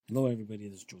Hello, everybody.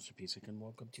 This is Joseph Pisak, and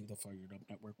welcome to the Fired Up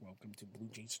Network. Welcome to Blue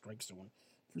Jays Strike Zone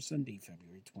for Sunday,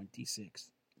 February 26th.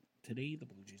 Today, the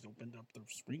Blue Jays opened up their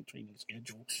spring training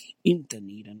schedule in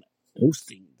Dunedin,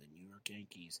 hosting the New York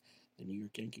Yankees. The New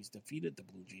York Yankees defeated the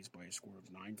Blue Jays by a score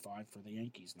of 9-5 for the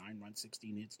Yankees. 9 runs,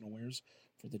 16 hits, no errors.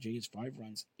 For the Jays, 5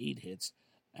 runs, 8 hits,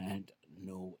 and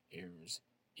no errors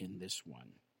in this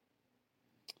one.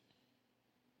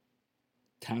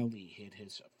 Talley hit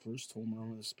his first home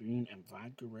run of the spring, and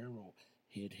Vlad Guerrero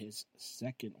hit his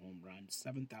second home run.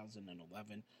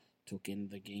 7,011 took in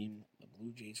the game. The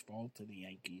Blue Jays fall to the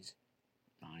Yankees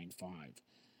 9-5.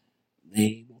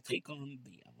 They will take on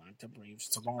the Atlanta Braves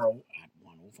tomorrow at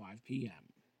 1:05 p.m.